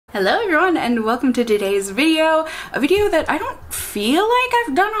Hello everyone and welcome to today's video. A video that I don't feel like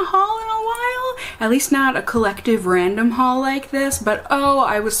I've done a haul in a while. At least not a collective random haul like this, but oh,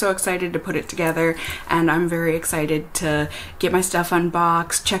 I was so excited to put it together and I'm very excited to get my stuff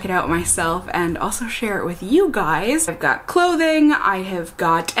unboxed, check it out myself, and also share it with you guys. I've got clothing, I have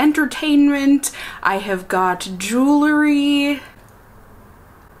got entertainment, I have got jewelry,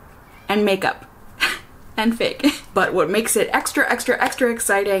 and makeup. And fake. But what makes it extra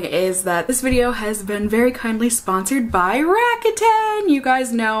exciting is that this video has been very kindly sponsored by Rakuten. You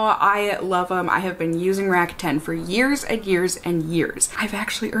guys know I love them. I have been using Rakuten for years and years and years. I've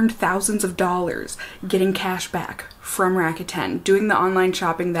actually earned thousands of dollars getting cash back from Rakuten, doing the online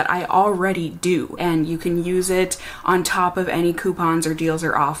shopping that I already do. And you can use it on top of any coupons or deals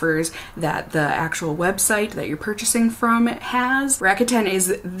or offers that the actual website that you're purchasing from has. Rakuten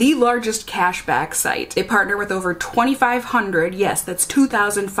is the largest cashback site. They partner with over 2,500, yes, that's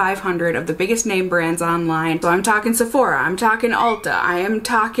 2,500 of the biggest name brands online. So I'm talking Sephora, I'm talking Ulta, I am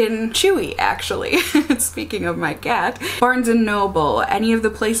talking Chewy, actually. Speaking of my cat. Barnes & Noble, any of the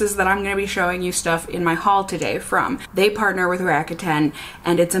places that I'm going to be showing you stuff in my haul today from. They partner with Rakuten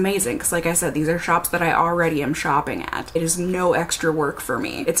and it's amazing because, like I said, these are shops that I already am shopping at. It is no extra work for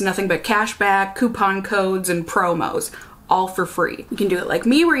me. It's nothing but cashback, coupon codes, and promos. All for free. You can do it like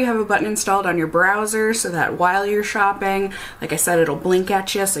me where you have a button installed on your browser so that while you're shopping, like I said, it'll blink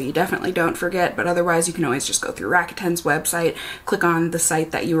at you so you definitely don't forget, but otherwise you can always just go through Rakuten's website, click on the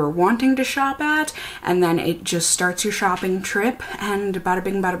site that you are wanting to shop at, and then it just starts your shopping trip and bada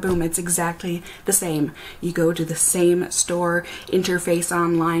bing bada boom, it's exactly the same. You go to the same store, interface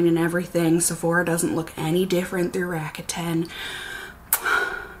online and everything. Sephora doesn't look any different through Rakuten.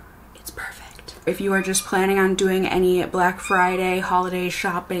 If you are just planning on doing any Black Friday holiday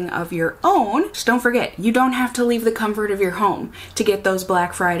shopping of your own, just don't forget, you don't have to leave the comfort of your home to get those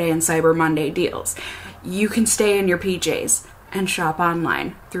Black Friday and Cyber Monday deals. You can stay in your PJs and shop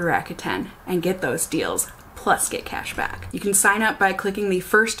online through Rakuten and get those deals, plus get cash back. You can sign up by clicking the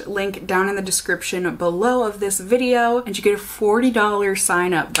first link down in the description below of this video, and you get a $40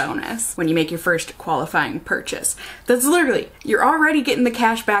 sign up bonus when you make your first qualifying purchase. That's literally, you're already getting the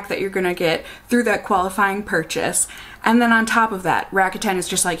cash back that you're gonna get through that qualifying purchase, and then on top of that, Rakuten is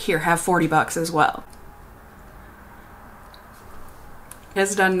just like, here, have 40 bucks as well.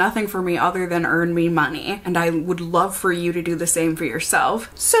 Has done nothing for me other than earn me money, and I would love for you to do the same for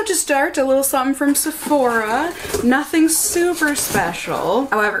yourself. So to start, a little something from Sephora. Nothing super special.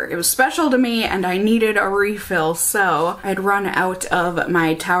 However, it was special to me and I needed a refill, so I'd run out of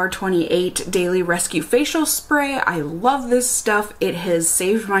my Tower 28 Daily Rescue Facial Spray. I love this stuff. It has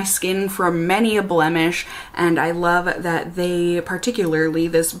saved my skin from many a blemish, and I love that they, particularly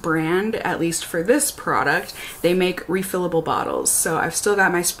this brand, at least for this product, they make refillable bottles. So I've still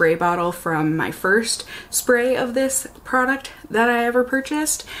got my spray bottle from my first spray of this product that I ever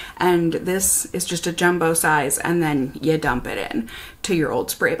purchased, and this is just a jumbo size, and then you dump it in to your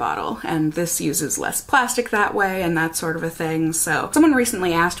old spray bottle, and this uses less plastic that way and that sort of a thing. So someone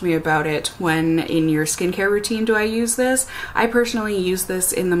recently asked me about it, when in your skincare routine do I use this? I personally use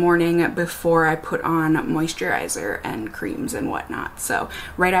this in the morning before I put on moisturizer and creams and whatnot. So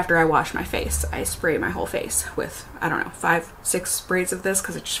right after I wash my face, I spray my whole face with, I don't know, 5-6 sprays of this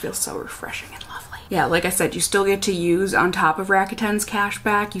because it just feels so refreshing and lovely. Yeah, like I said, you still get to use, on top of Rakuten's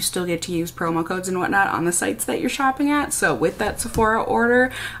cashback, you still get to use promo codes and whatnot on the sites that you're shopping at. So with that Sephora order,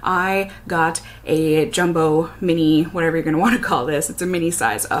 I got a jumbo mini, whatever you're gonna want to call this. It's a mini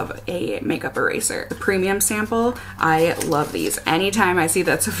size of a makeup eraser. The premium sample, I love these. Anytime I see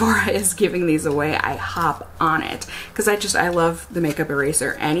that Sephora is giving these away, I hop on it. Because I love the makeup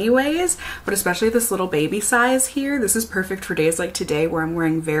eraser anyways, but especially this little baby size here. This is perfect for days like today where I'm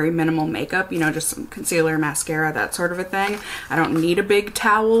wearing very minimal makeup, you know, just some concealer, mascara, that sort of a thing. I don't need a big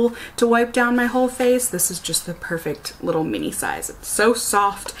towel to wipe down my whole face. This is just the perfect little mini size. It's so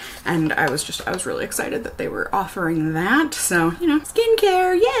soft, and I was really excited that they were offering that. So, you know,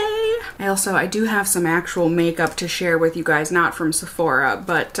 skincare, yay! I do have some actual makeup to share with you guys, not from Sephora,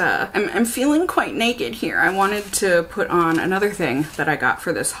 but I'm feeling quite naked here. I wanted to put on another thing that I got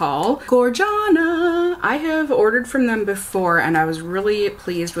for this haul. Gorjana! I have ordered from them before, and I was really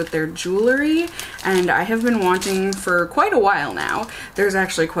pleased with their jewelry, and I have been wanting for quite a while now. There's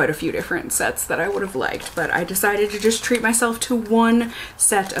actually quite a few different sets that I would have liked, but I decided to just treat myself to one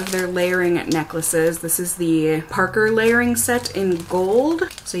set of their layering necklaces. This is the Parker layering set in gold,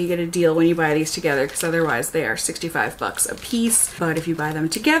 so you get a deal when you buy these together, because otherwise they are 65 bucks a piece. But if you buy them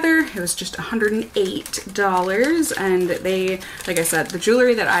together, it was just $108, and they, like I said, the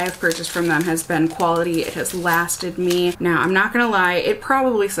jewelry that I have purchased from them has been quality quality. It has lasted me. Now, I'm not gonna lie, it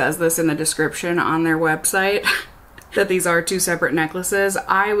probably says this in the description on their website that these are 2 separate necklaces.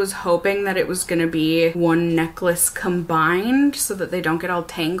 I was hoping that it was gonna be 1 necklace combined so that they don't get all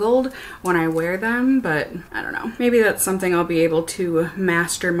tangled when I wear them, but I don't know. Maybe that's something I'll be able to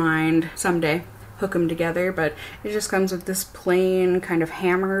mastermind someday. Hook them together, but it just comes with this plain kind of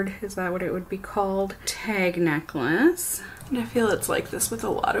hammered, is that what it would be called, tag necklace. And I feel it's like this with a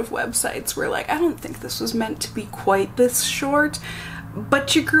lot of websites where like, I don't think this was meant to be quite this short,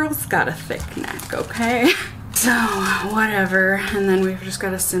 but your girl's got a thick neck, okay? So, whatever. And then we've just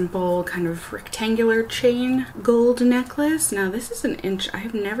got a simple kind of rectangular chain gold necklace. Now this is an inch. I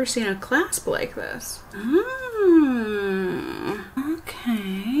have never seen a clasp like this. Oh,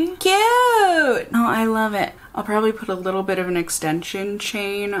 okay. Cute! Oh, I love it. I'll probably put a little bit of an extension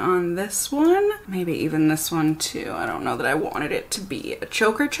chain on this one. Maybe even this one too. I don't know that I wanted it to be a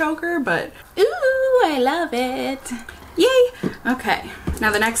choker, but ooh, I love it. Yay! Okay,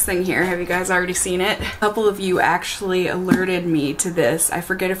 now the next thing here, have you guys already seen it? A couple of you actually alerted me to this. I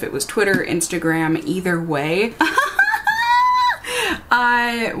forget if it was Twitter, Instagram, either way.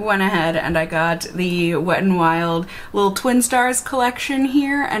 I went ahead and I got the Wet n Wild little Twin Stars collection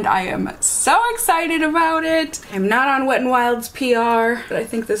here, and I am so excited about it. I'm not on Wet n Wild's PR, but I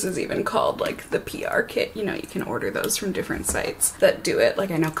think this is even called like the PR kit. You know, you can order those from different sites that do it. Like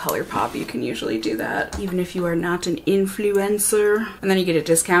I know ColourPop, you can usually do that, even if you are not an influencer. And then you get a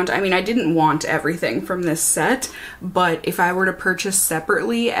discount. I mean, I didn't want everything from this set, but if I were to purchase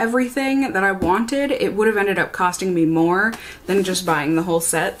separately everything that I wanted, it would have ended up costing me more than just buying the whole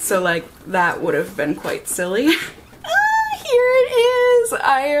set, so like that would have been quite silly. Here it is!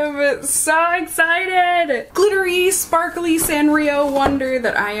 I am so excited! Glittery, sparkly Sanrio wonder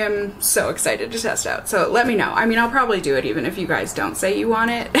that I am so excited to test out. So let me know. I mean, I'll probably do it even if you guys don't say you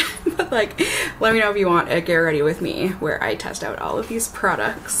want it. But like, let me know if you want a Get Ready With Me where I test out all of these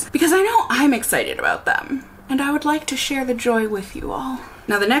products. Because I know I'm excited about them. And I would like to share the joy with you all.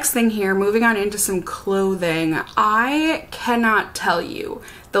 Now the next thing here, moving on into some clothing, I cannot tell you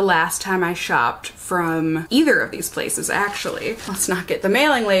the last time I shopped from either of these places, actually. Let's not get the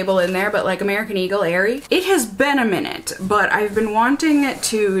mailing label in there, but like American Eagle, Aerie. It has been a minute, but I've been wanting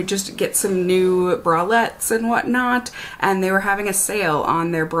to just get some new bralettes and whatnot, and they were having a sale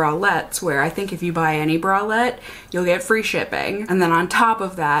on their bralettes where I think if you buy any bralette, you'll get free shipping. And then on top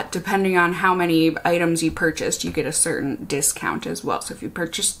of that, depending on how many items you purchased, you get a certain discount as well. So if you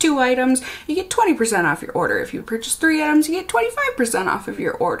purchase 2 items, you get 20% off your order. If you purchase 3 items, you get 25% off of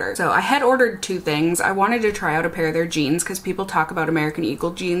your order. So I had ordered 2 things. I wanted to try out a pair of their jeans because people talk about American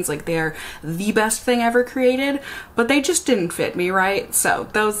Eagle jeans like they are the best thing ever created, but they just didn't fit me right. So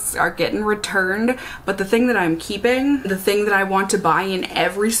those are getting returned. But the thing that I'm keeping, the thing that I want to buy in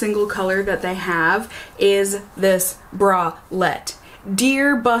every single color that they have, is this bralette.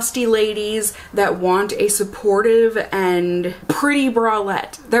 Dear busty ladies that want a supportive and pretty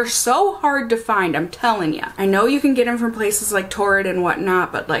bralette. They're so hard to find, I'm telling ya. I know you can get them from places like Torrid and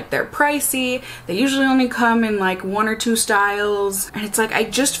whatnot, but like they're pricey. They usually only come in like 1 or 2 styles. And it's like, I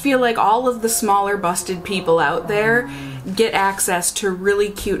just feel like all of the smaller busted people out there get access to really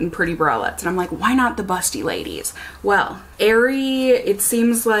cute and pretty bralettes. And I'm like, why not the busty ladies? Well, Aerie, it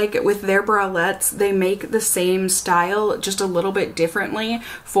seems like with their bralettes, they make the same style just a little bit differently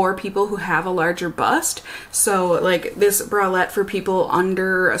for people who have a larger bust. So like this bralette for people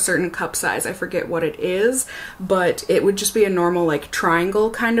under a certain cup size, I forget what it is, but it would just be a normal like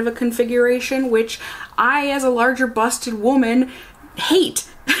triangle kind of a configuration, which I, as a larger busted woman, hate.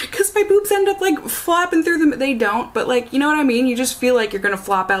 Because my boobs end up like flopping through them. They don't, but like, you know what I mean? You just feel like you're gonna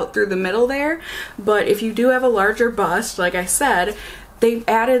flop out through the middle there. But if you do have a larger bust, like I said, they've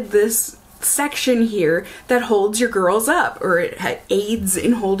added this section here that holds your girls up, or it aids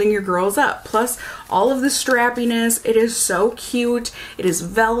in holding your girls up. Plus all of the strappiness. It is so cute. It is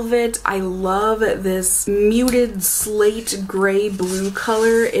velvet. I love this muted slate gray blue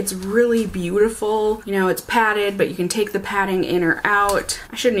color. It's really beautiful. You know, it's padded, but you can take the padding in or out.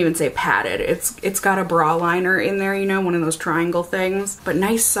 I shouldn't even say padded. It's got a bra liner in there, you know, one of those triangle things, but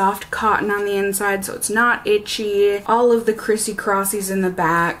nice soft cotton on the inside, so it's not itchy. All of the crissy crossies in the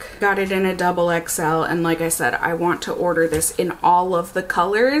back. Got it in a double XL, and like I said, I want to order this in all of the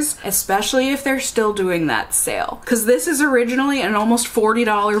colors, especially if they're still doing that sale, because this is originally an almost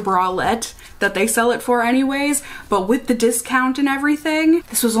 $40 bralette that they sell it for anyways, but with the discount and everything,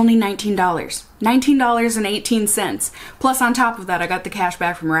 this was only $19. $19.18. Plus on top of that, I got the cash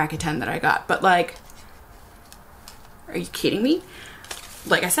back from Rakuten that I got, but like, are you kidding me?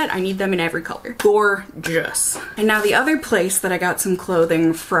 like I said, I need them in every color. Gorgeous. And now the other place that I got some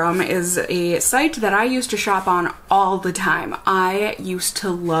clothing from is a site that I used to shop on all the time. I used to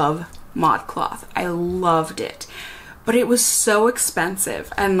love Modcloth. I loved it. But it was so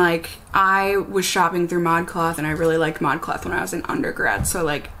expensive, and like I was shopping through Modcloth, and I really liked Modcloth when I was in undergrad, so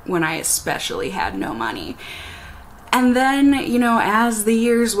like when I especially had no money. And then, you know, as the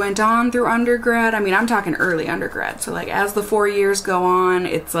years went on through undergrad, I mean, I'm talking early undergrad, so like as the 4 years go on,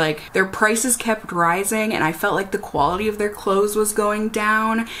 it's like their prices kept rising, and I felt like the quality of their clothes was going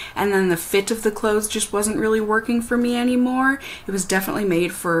down, and then the fit of the clothes just wasn't really working for me anymore. It was definitely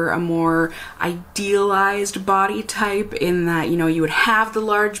made for a more idealized body type in that, you know, you would have the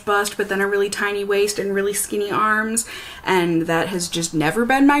large bust, but then a really tiny waist and really skinny arms, and that has just never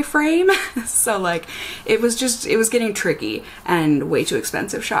been my frame. So like, it was getting tricky and way too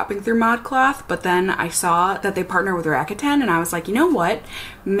expensive shopping through Modcloth. But then I saw that they partner with Rakuten, and I was like, you know what,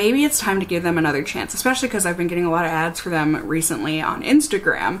 maybe it's time to give them another chance, especially because I've been getting a lot of ads for them recently on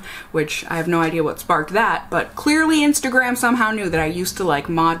Instagram, which I have no idea what sparked that, but clearly Instagram somehow knew that I used to like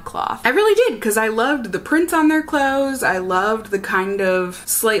Modcloth. I really did, because I loved the prints on their clothes. I loved the kind of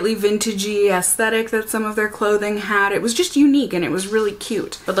slightly vintagey aesthetic that some of their clothing had. It was just unique and it was really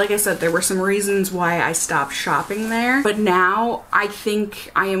cute. But like I said, there were some reasons why I stopped shopping there. But now I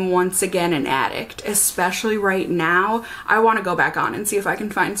think I am once again an addict, especially right now. I want to go back on and see if I can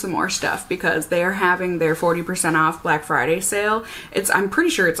find some more stuff, because they are having their 40% off Black Friday sale. I'm pretty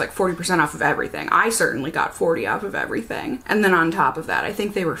sure it's like 40% off of everything. I certainly got 40 off of everything. And then on top of that, I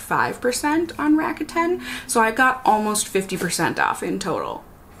think they were 5% on Rakuten. So I got almost 50% off in total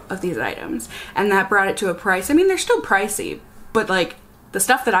of these items. And that brought it to a price. I mean, they're still pricey, but like, the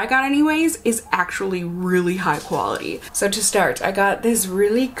stuff that I got anyways is actually really high quality. So to start, I got this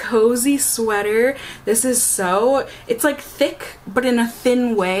really cozy sweater. This is it's like thick, but in a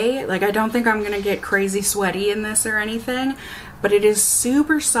thin way. Like, I don't think I'm gonna get crazy sweaty in this or anything, but it is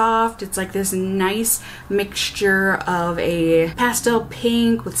super soft. It's like this nice mixture of a pastel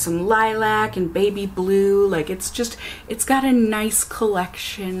pink with some lilac and baby blue. Like, it's got a nice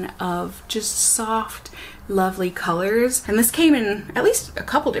collection of just soft, lovely colors. And this came in at least a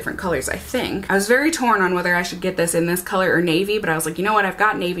couple different colors, I think. I was very torn on whether I should get this in this color or navy, but I was like, you know what, I've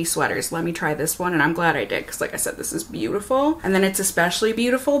got navy sweaters, let me try this one, and I'm glad I did, because like I said, this is beautiful. And then it's especially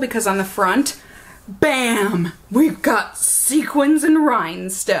beautiful because on the front, bam, we've got sequins and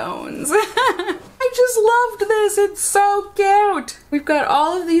rhinestones. I just loved this, it's so cute. We've got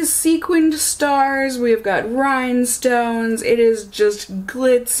all of these sequined stars, we've got rhinestones, it is just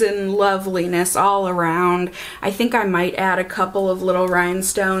glitz and loveliness all around. I think I might add a couple of little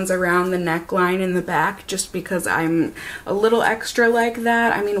rhinestones around the neckline in the back, just because I'm a little extra like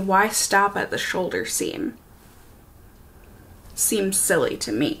that. I mean, why stop at the shoulder seam? Seems silly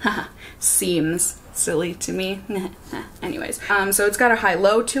to me. Seems silly to me. Anyways, so it's got a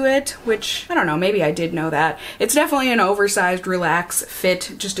high-low to it, which, I don't know, maybe I did know that. It's definitely an oversized relax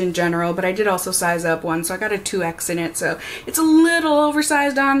fit just in general, but I did also size up one, so I got a 2X in it, so it's a little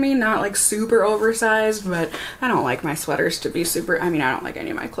oversized on me, not like super oversized, but I don't like my sweaters to be super, I mean, I don't like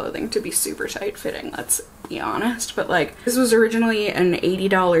any of my clothing to be super tight fitting, let's be honest, but like, this was originally an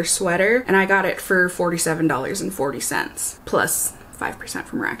 $80 sweater, and I got it for $47.40, plus 5%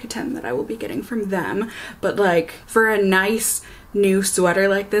 from Rakuten that I will be getting from them. But like, for a nice new sweater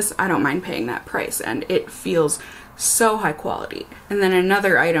like this, I don't mind paying that price, and it feels so high quality. And then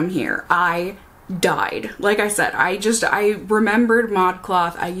another item here, I died. Like I said, I remembered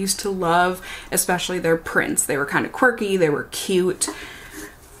Modcloth. I used to love especially their prints. They were kind of quirky, they were cute.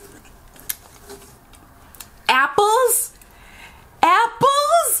 Apples?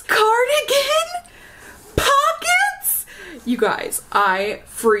 Apples? Cardigan? Pockets? You guys, I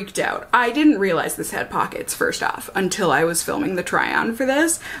freaked out. I didn't realize this had pockets, first off, until I was filming the try-on for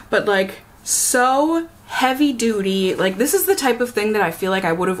this, but like, so heavy duty. Like, this is the type of thing that I feel like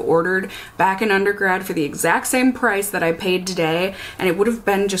I would have ordered back in undergrad for the exact same price that I paid today, and it would have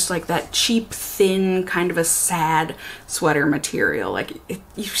been just like that cheap, thin, kind of a sad sweater material. Like,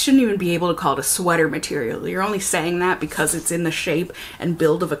 you shouldn't even be able to call it a sweater material. You're only saying that because it's in the shape and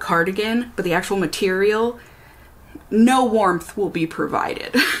build of a cardigan, but the actual material, no warmth will be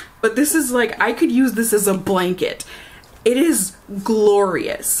provided. But this is like, I could use this as a blanket. It is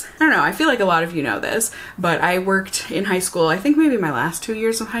glorious. I don't know, I feel like a lot of you know this, but I worked in high school, I think maybe my last 2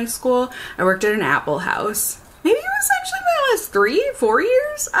 years of high school, I worked at an apple house. Maybe it was actually my last 3, 4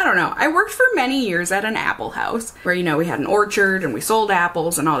 years? I don't know. I worked for many years at an apple house where, you know, we had an orchard and we sold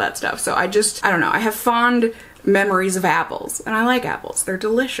apples and all that stuff. So I don't know, I have fond memories of apples, and I like apples. They're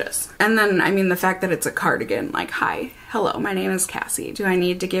delicious. And then, I mean, the fact that it's a cardigan, like, hi, hello, my name is Cassie. Do I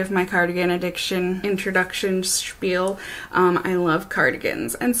need to give my cardigan addiction introduction spiel? I love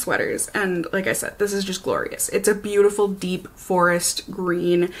cardigans and sweaters, and like I said, this is just glorious. It's a beautiful deep forest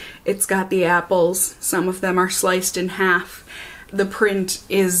green. It's got the apples. Some of them are sliced in half. The print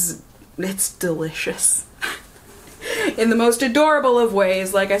is, it's delicious. In the most adorable of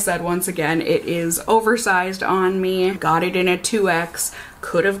ways. Like I said, once again, it is oversized on me. Got it in a 2X.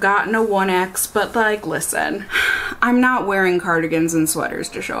 Could have gotten a 1X, but like, listen, I'm not wearing cardigans and sweaters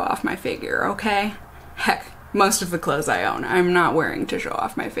to show off my figure, okay? Heck, most of the clothes I own, I'm not wearing to show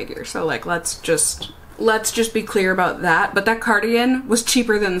off my figure. So like, let's just be clear about that. But that cardigan was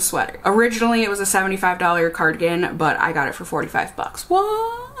cheaper than the sweater. Originally, it was a $75 cardigan, but I got it for 45 bucks.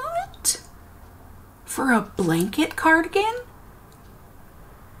 What? For a blanket cardigan?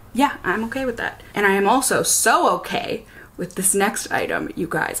 Yeah, I'm okay with that. And I am also so okay with this next item, you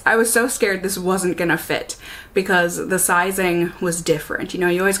guys. I was so scared this wasn't gonna fit because the sizing was different. You know,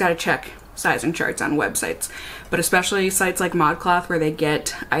 you always gotta check sizing charts on websites, but especially sites like Modcloth where they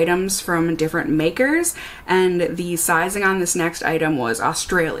get items from different makers, and the sizing on this next item was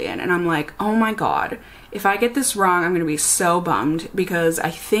Australian, and I'm like, oh my god. If I get this wrong, I'm gonna be so bummed because I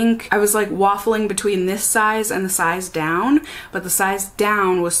think I was like waffling between this size and the size down, but the size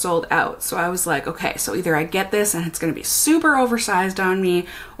down was sold out. So I was like, okay, so either I get this and it's gonna be super oversized on me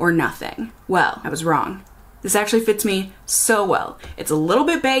or nothing. Well, I was wrong. This actually fits me so well. It's a little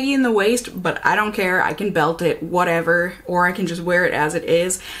bit baggy in the waist, but I don't care. I can belt it, whatever, or I can just wear it as it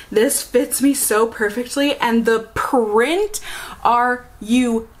is. This fits me so perfectly, and the print, are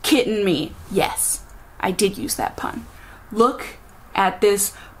you kidding me? Yes. I did use that pun. Look at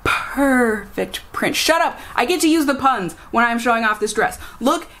this perfect print. Shut up! I get to use the puns when I'm showing off this dress.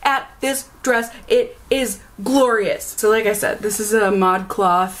 Look at this dress. It is glorious. So like I said, this is a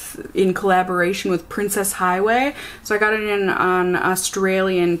Modcloth in collaboration with Princess Highway. So I got it in on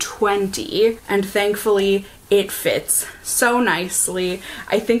Australian 20, and thankfully it fits so nicely.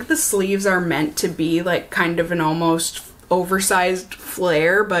 I think the sleeves are meant to be like kind of an almost oversized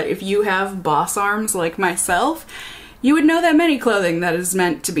flare, but if you have boss arms like myself, you would know that many clothing that is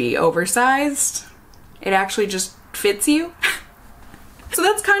meant to be oversized, it actually just fits you. So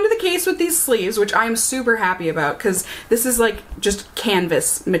that's kind of the case with these sleeves, which I'm super happy about because this is like just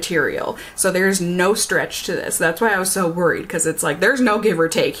canvas material. So there's no stretch to this. That's why I was so worried, because it's like there's no give or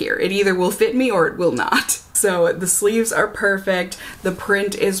take here. It either will fit me or it will not. So the sleeves are perfect. The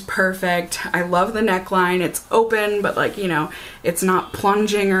print is perfect. I love the neckline. It's open, but like, you know, it's not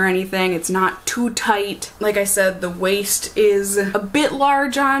plunging or anything. It's not too tight. Like I said, the waist is a bit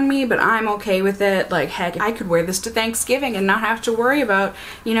large on me, but I'm okay with it. Like, heck, I could wear this to Thanksgiving and not have to worry about,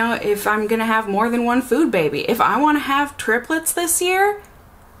 you know, if I'm gonna have more than one food baby. If I want to have triplets this year,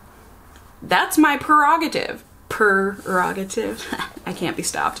 that's my prerogative. I can't be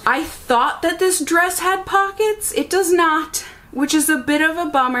stopped. I thought that this dress had pockets. It does not, which is a bit of a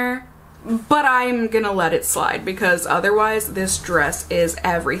bummer, but I'm gonna let it slide because otherwise this dress is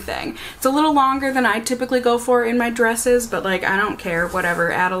everything. It's a little longer than I typically go for in my dresses, but like, I don't care,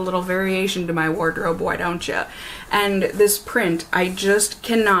 whatever, add a little variation to my wardrobe, why don't ya? And this print, I just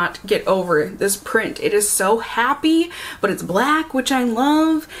cannot get over this print. It is so happy, but it's black, which I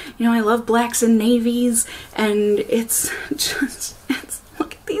love. You know, I love blacks and navies, and it's just,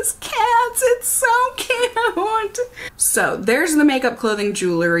 look at these cats, it's so cute. So there's the makeup, clothing,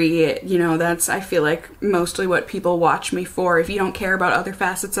 jewelry. You know, that's, I feel like, mostly what people watch me for. If you don't care about other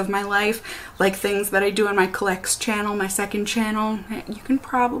facets of my life, like things that I do on my Collects channel, my second channel, you can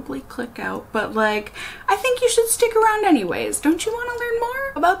probably click out. But like, I think you should stick around anyways. Don't you want to learn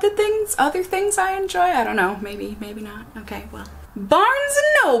more about the things, other things I enjoy? I don't know, maybe not. Okay, well. Barnes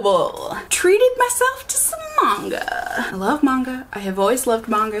 & Noble. Treated myself to some manga. I love manga. I have always loved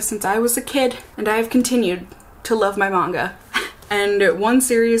manga since I was a kid, and I have continued to love my manga. And one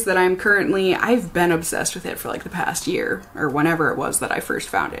series that I've been obsessed with it for like the past year, or whenever it was that I first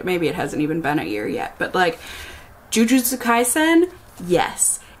found it. Maybe it hasn't even been a year yet, but like Jujutsu Kaisen,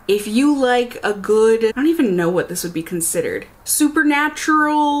 yes. If you like a good, I don't even know what this would be considered,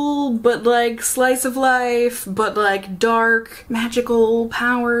 supernatural, but like slice of life, but like dark, magical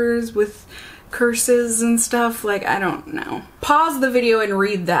powers with curses and stuff, like, I don't know. Pause the video and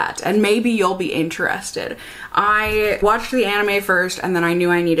read that, and maybe you'll be interested. I watched the anime first, and then I knew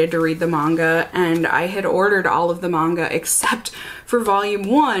I needed to read the manga, and I had ordered all of the manga except for volume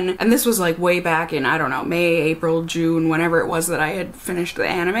 1, and this was like way back in, I don't know, May, April, June, whenever it was that I had finished the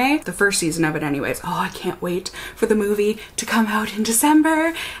anime, the first season of it anyways. Oh, I can't wait for the movie to come out in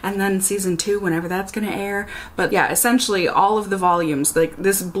December, and then season 2 whenever that's gonna air. But yeah, essentially all of the volumes, like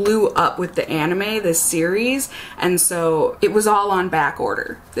this blew up with the anime, this series, and so it was all on back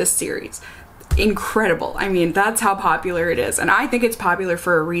order, this series. Incredible. I mean, that's how popular it is, and I think it's popular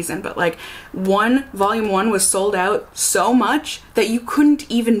for a reason, but like volume 1 was sold out so much that you couldn't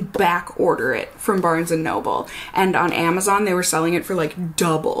even back order it from Barnes & Noble, and on Amazon they were selling it for like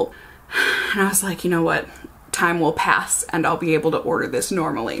double. And I was like, you know what, time will pass and I'll be able to order this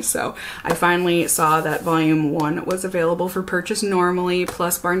normally. So I finally saw that volume 1 was available for purchase normally,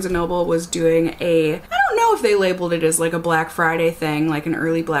 plus Barnes & Noble was doing I don't know if they labeled it as like a Black Friday thing, like an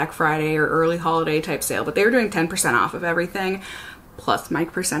early Black Friday or early holiday type sale, but they were doing 10% off of everything, plus my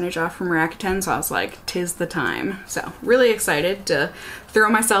percentage off from Rakuten, so I was like, 'tis the time. So really excited to throw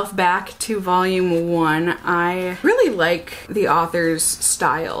myself back to volume 1. I really like the author's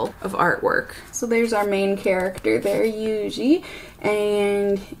style of artwork. So there's our main character there, Yuji,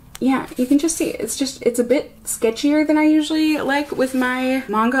 and yeah, you can just see it's a bit sketchier than I usually like with my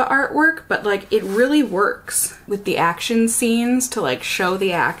manga artwork, but like it really works with the action scenes to like show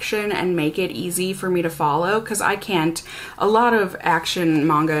the action and make it easy for me to follow, because I can't, a lot of action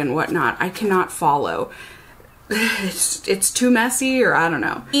manga and whatnot, I cannot follow. It's too messy, or I don't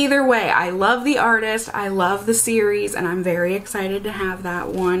know. Either way, I love the artist, I love the series, and I'm very excited to have that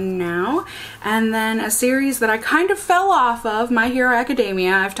one now. And then a series that I kind of fell off of, My Hero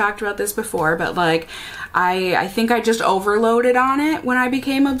Academia. I've talked about this before, but like I think I just overloaded on it when I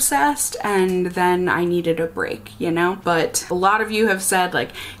became obsessed, and then I needed a break, you know? But a lot of you have said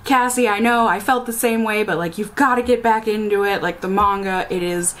like, Cassie, I know I felt the same way, but like you've got to get back into it. Like the manga,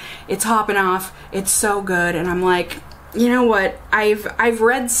 it's hopping off, it's so good. And I'm like, you know what, I've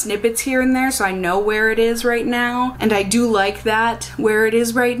read snippets here and there, so I know where it is right now, and I do like that where it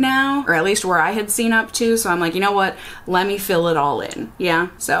is right now, or at least where I had seen up to, so I'm like, you know what, let me fill it all in. Yeah,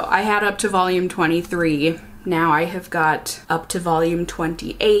 so I had up to volume 23. Now I have got up to volume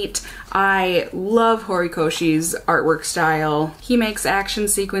 28. I love Horikoshi's artwork style. He makes action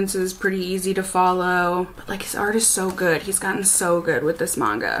sequences pretty easy to follow, but like his art is so good. He's gotten so good with this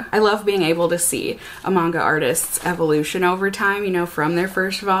manga. I love being able to see a manga artist's evolution over time, you know, from their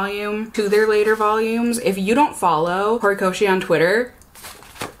first volume to their later volumes. If you don't follow Horikoshi on Twitter,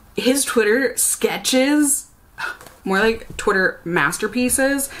 his Twitter sketches, more like Twitter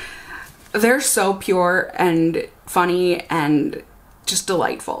masterpieces, they're so pure and funny and just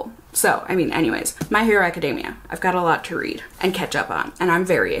delightful. So, I mean, anyways, My Hero Academia. I've got a lot to read and catch up on, and I'm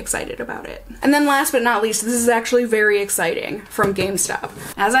very excited about it. And then last but not least, this is actually very exciting, from GameStop.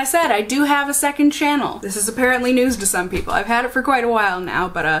 As I said, I do have a second channel. This is apparently news to some people. I've had it for quite a while now,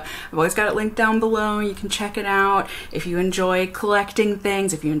 but I've always got it linked down below. You can check it out. If you enjoy collecting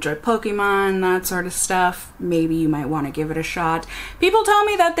things, if you enjoy Pokemon, that sort of stuff, maybe you might want to give it a shot. People tell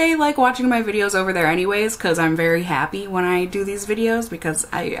me that they like watching my videos over there anyways, because I'm very happy when I do these videos, because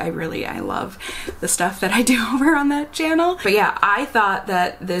I love the stuff that I do over on that channel. But yeah, I thought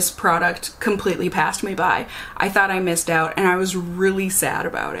that this product completely passed me by. I thought I missed out, and I was really sad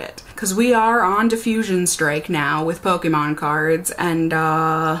about it. Because we are on diffusion strike now with Pokemon cards, and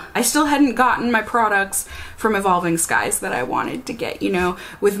I still hadn't gotten my products from Evolving Skies that I wanted to get. You know,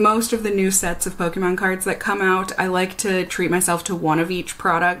 with most of the new sets of Pokemon cards that come out, I like to treat myself to one of each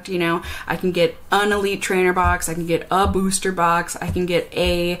product, you know. I can get an Elite Trainer box, I can get a booster box, I can get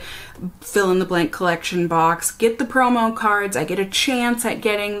a fill-in-the-blank collection box, get the promo cards, I get a chance at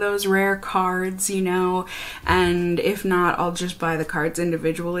getting those rare cards, you know, and if not, I'll just buy the cards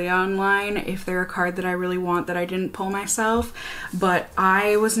individually online if they're a card that I really want that I didn't pull myself. But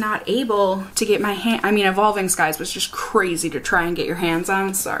I was not able to get my hand, I mean, Evolving Skies was just crazy to try and get your hands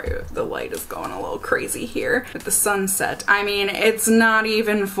on. Sorry, the light is going a little crazy here with the sunset. I mean, it's not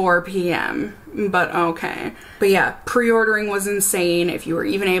even 4 p.m. but okay. But yeah, pre-ordering was insane. If you were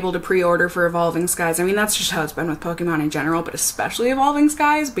even able to pre-order for Evolving Skies, I mean, that's just how it's been with Pokemon in general, but especially Evolving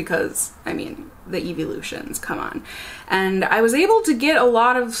Skies, because, I mean, the evolutions, come on. And I was able to get a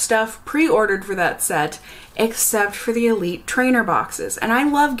lot of stuff pre-ordered for that set, except for the Elite Trainer boxes. And I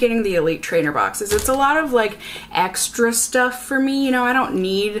love getting the Elite Trainer boxes. It's a lot of like extra stuff for me, you know. I don't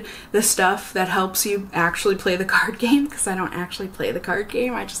need the stuff that helps you actually play the card game, because I don't actually play the card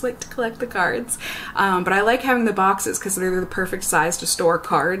game. I just like to collect the cards. But I like having the boxes because they're the perfect size to store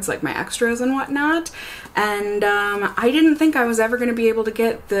cards, like my extras and whatnot. And I didn't think I was ever going to be able to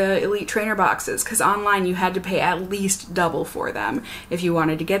get the Elite Trainer boxes. prices, because online you had to pay at least double for them if you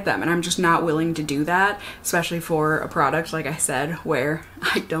wanted to get them, and I'm just not willing to do that, especially for a product, like I said, where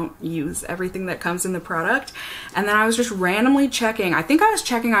I don't use everything that comes in the product. And then I was just randomly checking, I think I was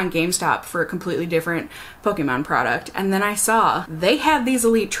checking on GameStop for a completely different Pokemon product, and then I saw they had these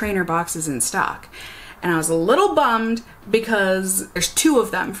Elite Trainer boxes in stock. And I was a little bummed because there's 2 of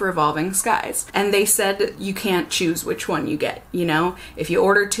them for Evolving Skies. And they said you can't choose which one you get, you know? If you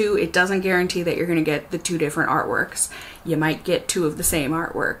order 2, it doesn't guarantee that you're gonna get the 2 different artworks. You might get 2 of the same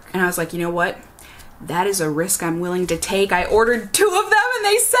artwork. And I was like, you know what? That is a risk I'm willing to take. I ordered 2 of them and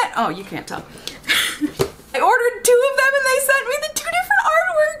they sent, oh, you can't tell. I ordered 2 of them and they sent me the 2 different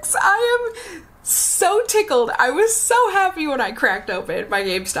artworks. I am so tickled. I was so happy when I cracked open my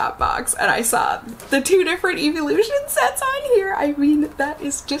GameStop box and I saw the 2 different Evolution sets on here. I mean, that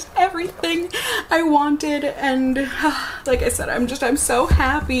is just everything I wanted, and like I said, I'm so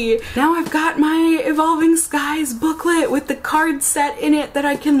happy. Now I've got my Evolving Skies booklet with the card set in it that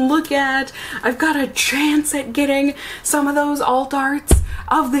I can look at. I've got a chance at getting some of those alt arts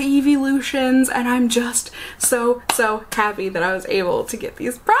of the Evolutions, and I'm just so happy that I was able to get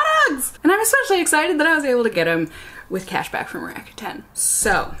these products. And I'm especially excited that I was able to get them with cashback from Rakuten.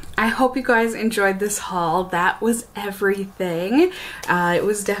 So I hope you guys enjoyed this haul. That was everything. It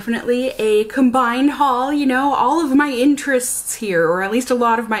was definitely a combined haul, you know, all of my interests here, or at least a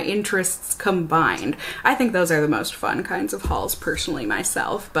lot of my interests combined. I think those are the most fun kinds of hauls personally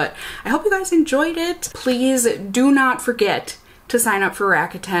myself, but I hope you guys enjoyed it. Please do not forget to sign up for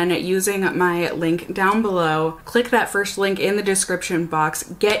Rakuten using my link down below. Click that first link in the description box.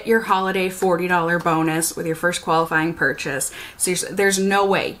 Get your holiday $40 bonus with your first qualifying purchase. Seriously, there's no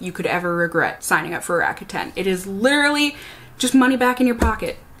way you could ever regret signing up for Rakuten. It is literally just money back in your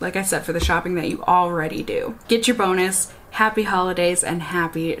pocket, like I said, for the shopping that you already do. Get your bonus. Happy holidays and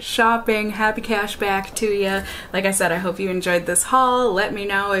happy shopping. Happy cash back to you. Like I said, I hope you enjoyed this haul. Let me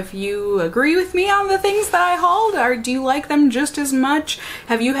know if you agree with me on the things that I hauled, or do you like them just as much?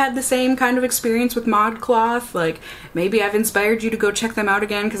 Have you had the same kind of experience with Modcloth? Like, maybe I've inspired you to go check them out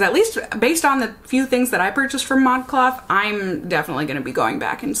again, because at least based on the few things that I purchased from Modcloth, I'm definitely going to be going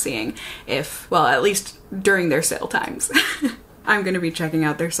back and seeing if, well, at least during their sale times. I'm going to be checking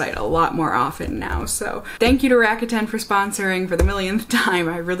out their site a lot more often now, so thank you to Rakuten for sponsoring for the millionth time.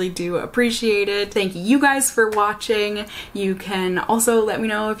 I really do appreciate it. Thank you guys for watching. You can also let me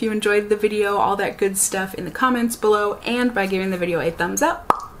know if you enjoyed the video, all that good stuff in the comments below, and by giving the video a thumbs up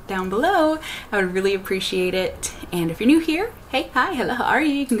down below. I would really appreciate it. And if you're new here, hey, hi, hello, how are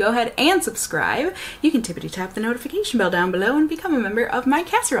you? You can go ahead and subscribe. You can tippity tap the notification bell down below and become a member of my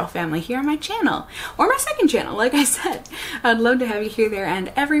casserole family here on my channel, or my second channel, like I said. I'd love to have you here, there,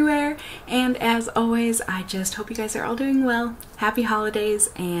 and everywhere. And as always, I just hope you guys are all doing well. Happy holidays,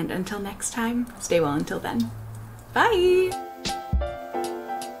 and until next time, stay well until then. Bye!